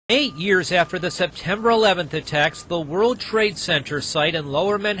8 years after the September 11th attacks, the World Trade Center site in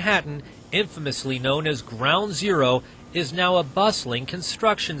Lower Manhattan, infamously known as Ground Zero, is now a bustling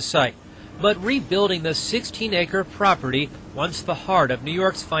construction site. But rebuilding the 16-acre property, once the heart of New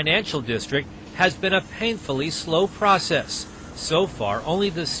York's financial district, has been a painfully slow process. So far, only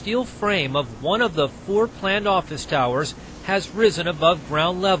the steel frame of one of the 4 planned office towers has risen above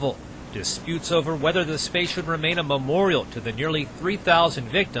ground level. Disputes over whether the space should remain a memorial to the nearly 3,000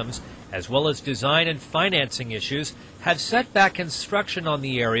 victims, as well as design and financing issues, have set back construction on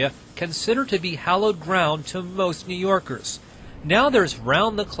the area considered to be hallowed ground to most New Yorkers. Now there's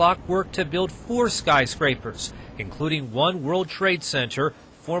round-the-clock work to build 4 skyscrapers, including one World Trade Center,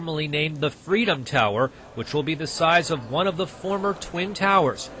 formerly named the Freedom Tower, which will be the size of one of the former Twin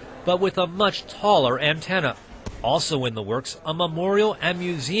Towers, but with a much taller antenna. Also in the works, a memorial and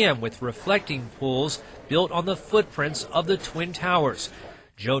museum with reflecting pools built on the footprints of the Twin Towers.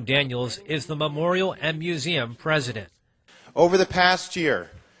 Joe Daniels is the memorial and museum president. Over the past year,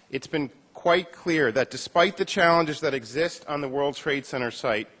 it's been quite clear that despite the challenges that exist on the World Trade Center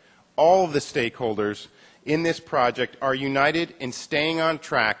site, all of the stakeholders in this project are united in staying on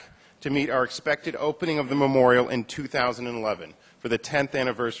track to meet our expected opening of the memorial in 2011 for the 10th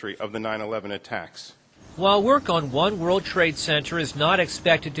anniversary of the 9/11 attacks. While work on one World Trade Center is not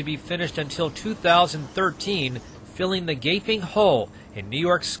expected to be finished until 2013, filling the gaping hole in New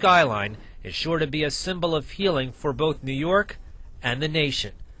York's skyline is sure to be a symbol of healing for both New York and the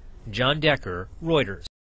nation. John Decker, Reuters.